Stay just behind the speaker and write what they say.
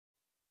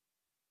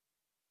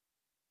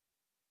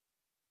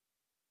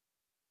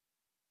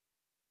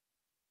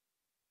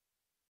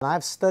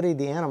I've studied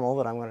the animal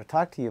that I'm going to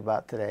talk to you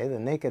about today, the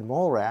naked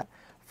mole rat,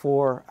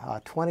 for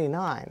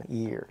 29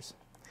 years.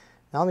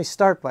 Now let me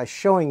start by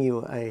showing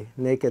you a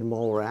naked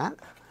mole rat.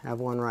 I have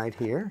one right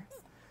here.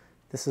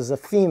 This is a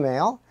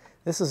female.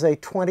 This is a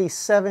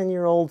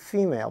 27-year-old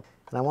female.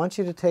 And I want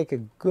you to take a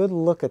good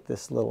look at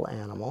this little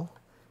animal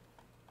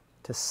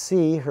to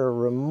see her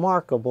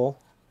remarkable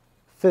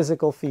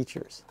physical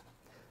features.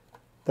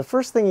 The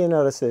first thing you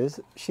notice is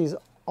she's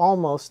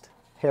almost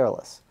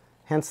hairless,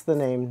 hence the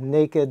name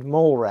naked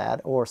mole rat,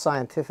 or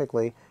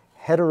scientifically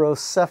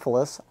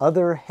heterocephalus,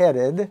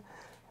 other-headed,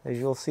 as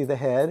you'll see the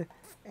head,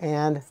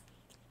 and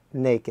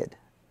naked,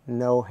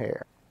 no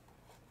hair.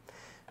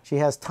 She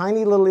has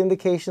tiny little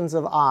indications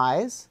of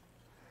eyes.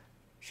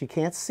 She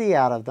can't see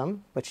out of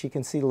them, but she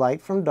can see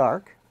light from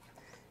dark.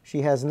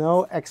 She has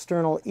no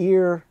external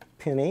ear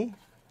pinny,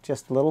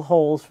 just little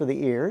holes for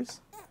the ears.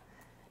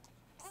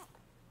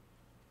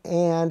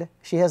 And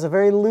she has a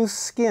very loose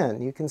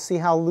skin. You can see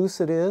how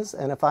loose it is,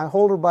 and if I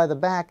hold her by the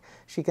back,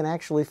 she can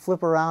actually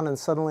flip around and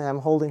suddenly I'm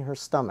holding her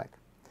stomach.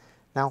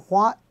 Now,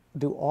 what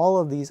do all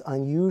of these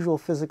unusual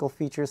physical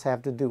features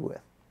have to do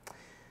with?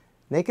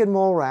 Naked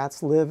mole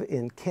rats live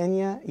in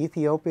Kenya,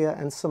 Ethiopia,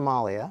 and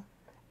Somalia,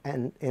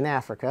 and in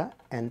Africa,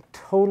 and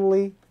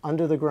totally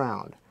under the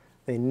ground.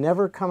 They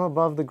never come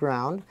above the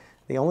ground.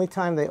 The only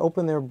time they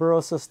open their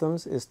burrow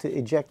systems is to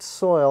eject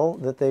soil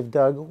that they've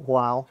dug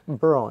while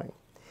burrowing.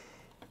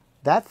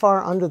 That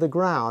far under the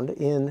ground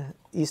in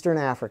eastern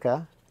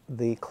Africa,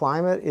 the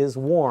climate is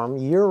warm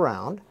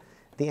year-round.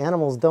 The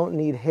animals don't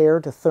need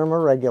hair to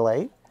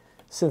thermoregulate.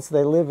 Since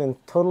they live in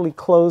totally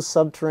closed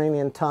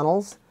subterranean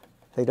tunnels,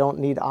 they don't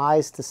need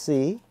eyes to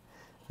see.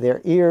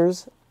 Their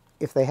ears,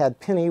 if they had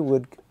pinny,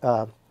 would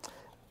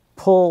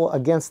pull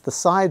against the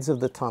sides of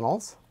the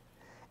tunnels.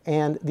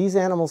 And these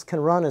animals can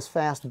run as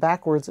fast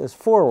backwards as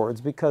forwards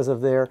because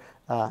of their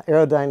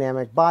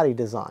aerodynamic body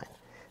design.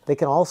 They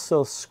can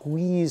also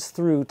squeeze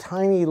through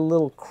tiny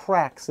little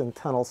cracks in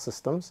tunnel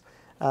systems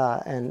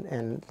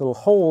and little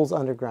holes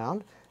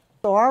underground.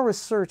 So our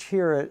research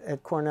here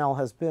at Cornell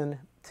has been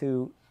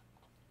to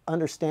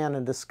understand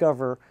and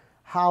discover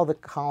how the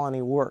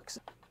colony works.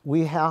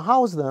 We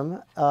house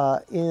them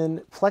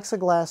in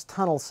plexiglass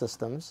tunnel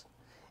systems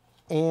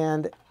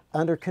and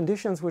under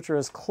conditions which are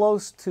as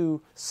close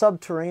to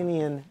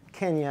subterranean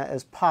Kenya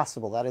as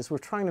possible. That is, we're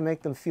trying to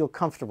make them feel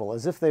comfortable,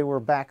 as if they were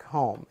back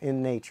home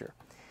in nature.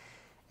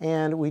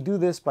 And we do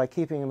this by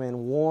keeping them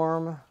in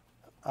warm,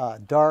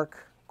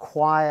 dark,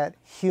 quiet,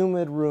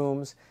 humid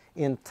rooms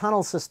in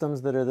tunnel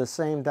systems that are the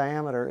same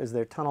diameter as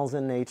their tunnels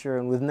in nature,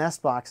 and with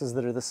nest boxes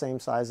that are the same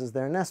size as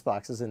their nest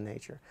boxes in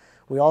nature.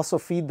 We also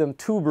feed them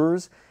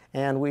tubers,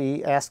 and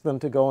we ask them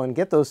to go and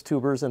get those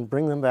tubers and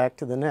bring them back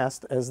to the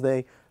nest as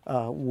they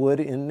would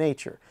in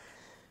nature.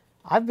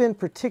 I've been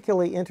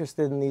particularly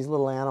interested in these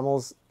little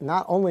animals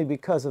not only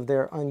because of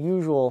their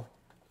unusual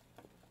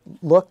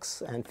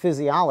looks and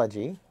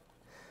physiology,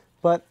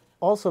 but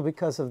also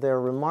because of their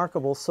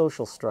remarkable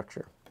social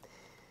structure.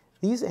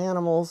 These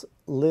animals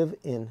live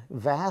in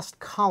vast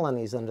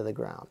colonies under the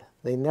ground.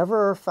 They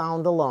never are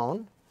found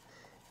alone.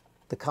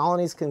 The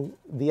colonies can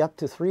be up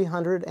to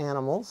 300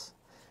 animals.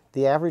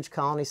 The average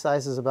colony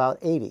size is about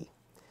 80.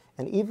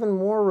 And even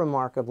more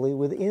remarkably,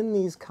 within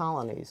these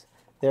colonies,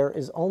 there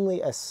is only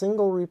a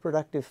single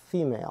reproductive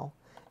female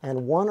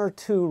and 1 or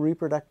 2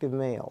 reproductive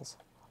males.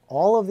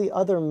 All of the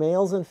other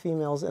males and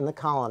females in the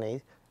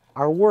colony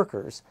are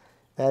workers.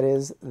 That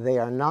is, they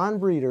are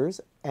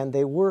non-breeders, and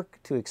they work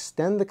to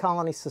extend the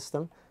colony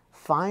system,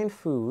 find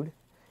food,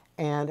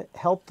 and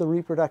help the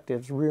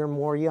reproductives rear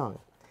more young.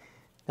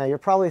 Now you're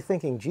probably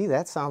thinking, gee,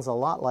 that sounds a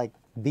lot like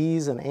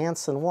bees and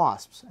ants and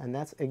wasps, and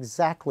that's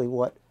exactly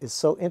what is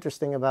so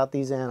interesting about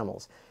these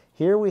animals.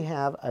 Here we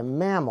have a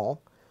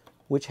mammal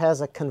which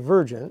has a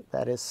convergent,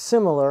 that is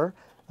similar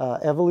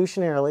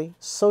evolutionarily,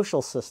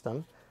 social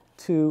system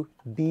to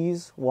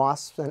bees,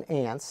 wasps, and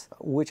ants,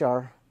 which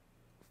are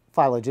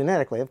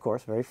phylogenetically, of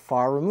course, very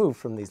far removed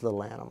from these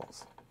little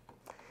animals.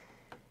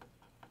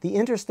 The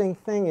interesting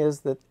thing is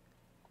that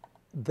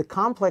the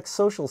complex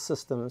social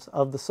systems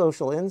of the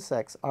social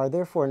insects are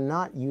therefore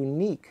not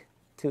unique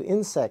to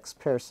insects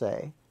per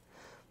se,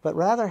 but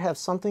rather have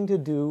something to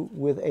do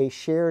with a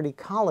shared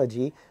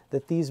ecology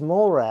that these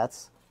mole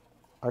rats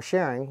are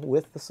sharing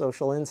with the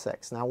social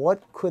insects. Now,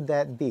 what could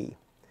that be?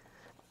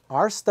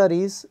 Our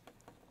studies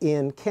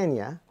in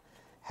Kenya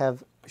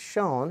have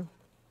shown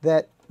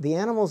that the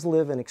animals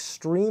live in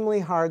extremely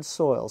hard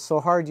soil,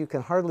 so hard you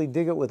can hardly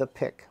dig it with a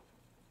pick.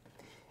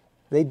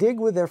 They dig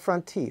with their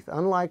front teeth.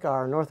 Unlike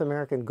our North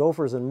American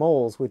gophers and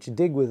moles, which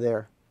dig with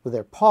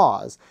their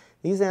paws,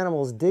 these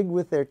animals dig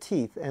with their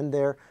teeth, and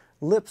their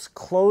lips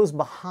close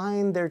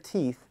behind their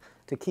teeth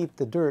to keep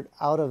the dirt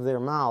out of their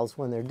mouths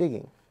when they're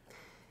digging.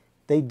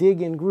 They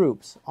dig in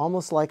groups,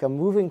 almost like a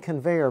moving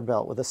conveyor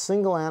belt, with a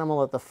single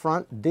animal at the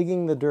front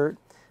digging the dirt,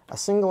 a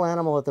single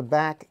animal at the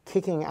back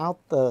kicking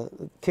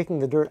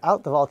the dirt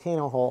out the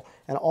volcano hole,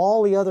 and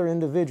all the other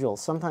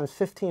individuals, sometimes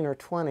 15 or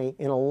 20,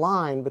 in a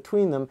line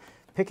between them,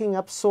 picking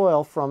up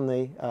soil from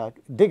the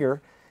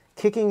digger,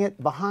 kicking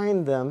it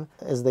behind them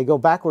as they go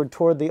backward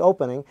toward the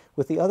opening,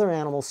 with the other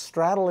animals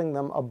straddling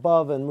them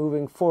above and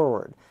moving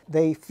forward.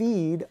 They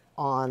feed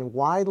on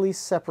widely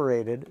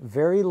separated,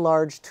 very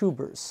large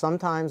tubers,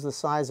 sometimes the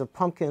size of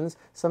pumpkins,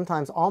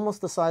 sometimes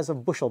almost the size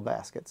of bushel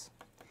baskets.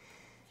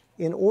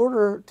 In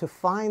order to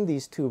find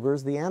these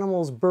tubers, the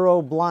animals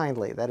burrow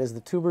blindly. That is, the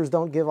tubers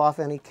don't give off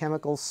any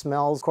chemical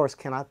smells, of course,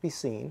 cannot be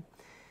seen.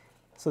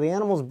 So the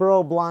animals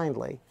burrow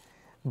blindly,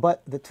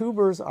 but the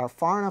tubers are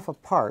far enough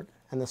apart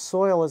and the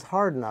soil is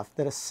hard enough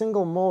that a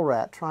single mole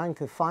rat trying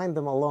to find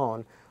them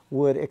alone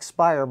would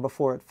expire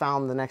before it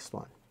found the next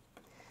one.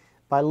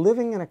 By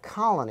living in a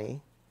colony,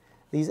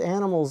 these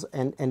animals,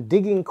 and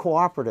digging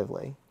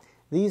cooperatively,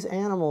 these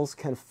animals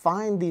can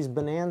find these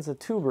bonanza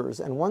tubers,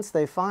 and once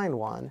they find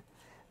one,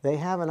 they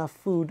have enough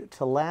food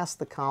to last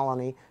the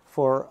colony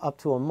for up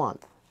to a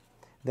month.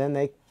 Then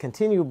they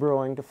continue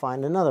burrowing to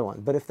find another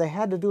one. But if they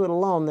had to do it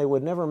alone, they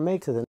would never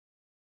make to the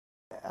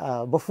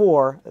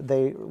before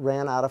they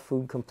ran out of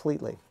food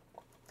completely.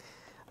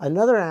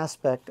 Another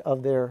aspect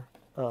of their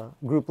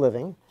group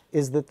living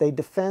is that they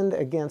defend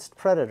against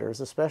predators,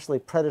 especially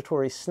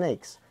predatory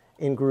snakes,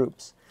 in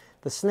groups.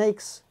 The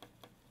snakes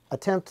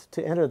attempt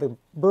to enter the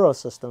burrow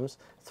systems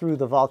through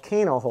the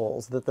volcano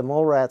holes that the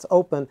mole rats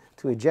open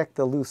to eject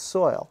the loose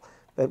soil.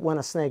 But when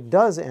a snake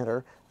does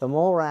enter, the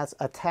mole rats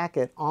attack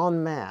it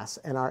en masse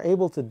and are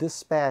able to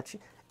dispatch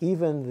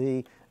even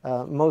the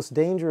most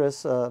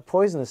dangerous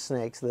poisonous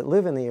snakes that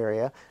live in the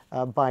area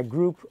by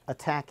group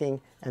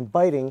attacking and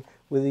biting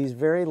with these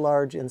very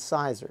large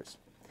incisors.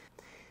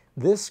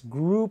 This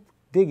group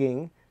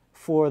digging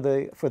for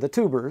the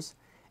tubers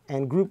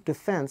and group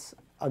defense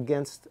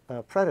against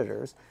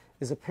predators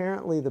is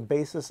apparently the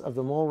basis of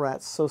the mole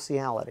rat's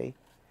sociality.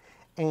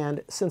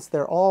 And since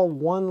they're all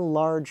one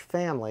large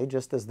family,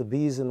 just as the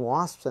bees and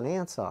wasps and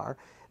ants are,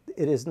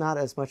 it is not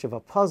as much of a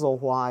puzzle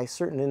why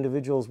certain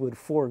individuals would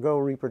forego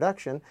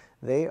reproduction.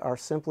 They are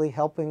simply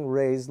helping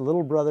raise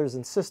little brothers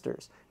and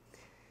sisters.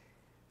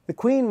 The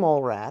queen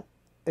mole rat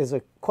is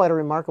quite a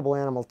remarkable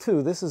animal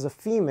too. This is a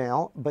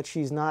female, but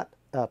she's not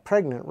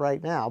pregnant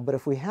right now. But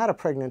if we had a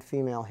pregnant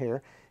female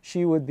here,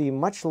 she would be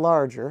much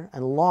larger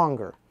and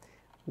longer.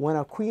 When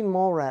a queen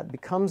mole rat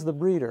becomes the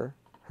breeder,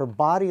 her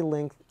body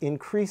length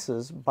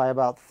increases by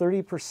about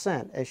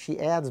 30% as she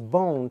adds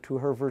bone to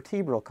her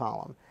vertebral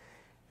column.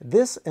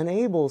 This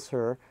enables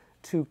her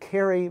to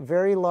carry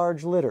very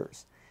large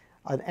litters.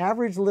 An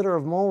average litter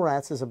of mole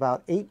rats is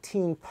about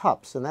 18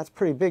 pups, and that's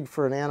pretty big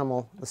for an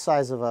animal the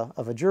size of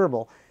a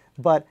gerbil.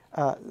 But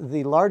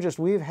the largest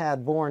we've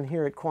had born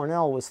here at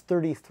Cornell was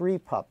 33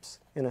 pups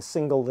in a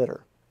single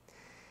litter.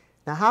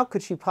 Now, how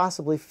could she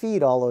possibly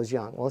feed all those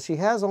young? Well, she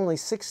has only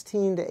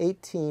 16 to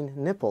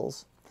 18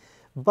 nipples,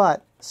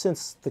 but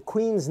since the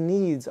queen's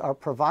needs are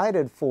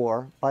provided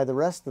for by the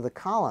rest of the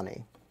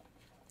colony,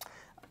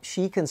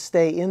 she can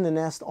stay in the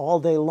nest all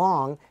day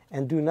long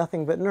and do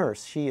nothing but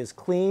nurse. She is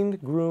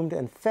cleaned, groomed,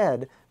 and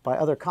fed by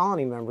other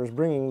colony members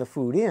bringing the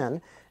food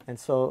in, and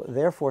so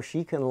therefore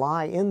she can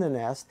lie in the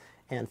nest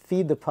and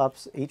feed the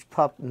pups. Each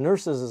pup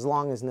nurses as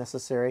long as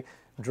necessary,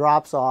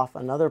 drops off,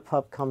 another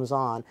pup comes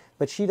on,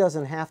 but she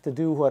doesn't have to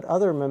do what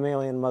other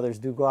mammalian mothers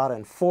do, go out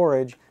and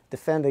forage,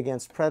 defend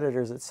against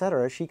predators,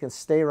 etc. She can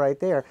stay right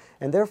there,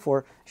 and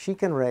therefore she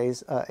can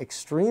raise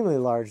extremely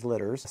large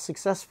litters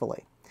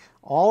successfully.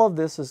 All of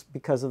this is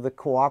because of the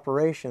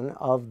cooperation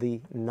of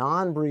the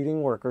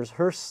non-breeding workers,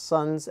 her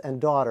sons and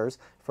daughters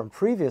from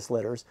previous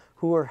litters,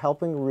 who are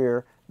helping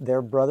rear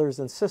their brothers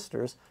and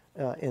sisters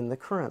in the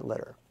current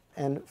litter.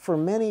 And for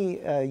many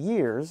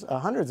years,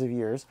 hundreds of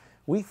years,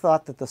 we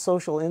thought that the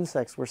social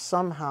insects were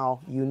somehow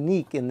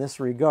unique in this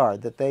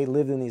regard, that they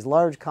lived in these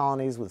large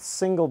colonies with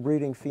single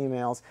breeding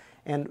females,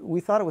 and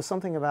we thought it was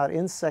something about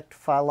insect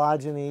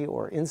phylogeny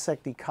or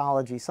insect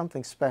ecology,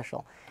 something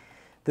special.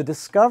 The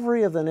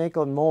discovery of the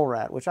naked mole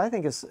rat, which I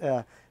think is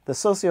the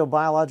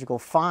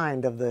sociobiological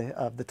find of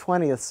the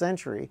 20th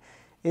century,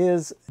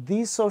 is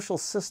these social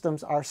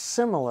systems are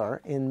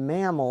similar in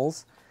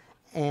mammals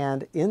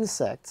and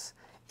insects,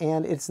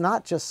 and it's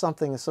not just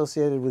something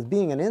associated with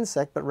being an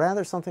insect, but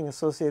rather something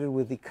associated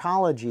with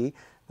ecology,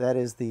 that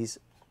is these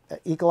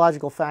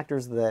ecological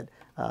factors that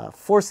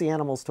force the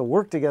animals to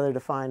work together to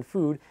find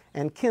food,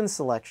 and kin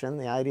selection,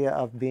 the idea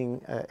of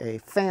being a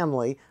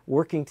family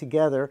working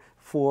together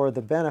for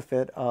the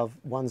benefit of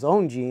one's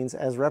own genes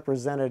as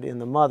represented in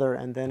the mother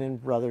and then in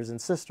brothers and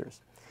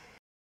sisters.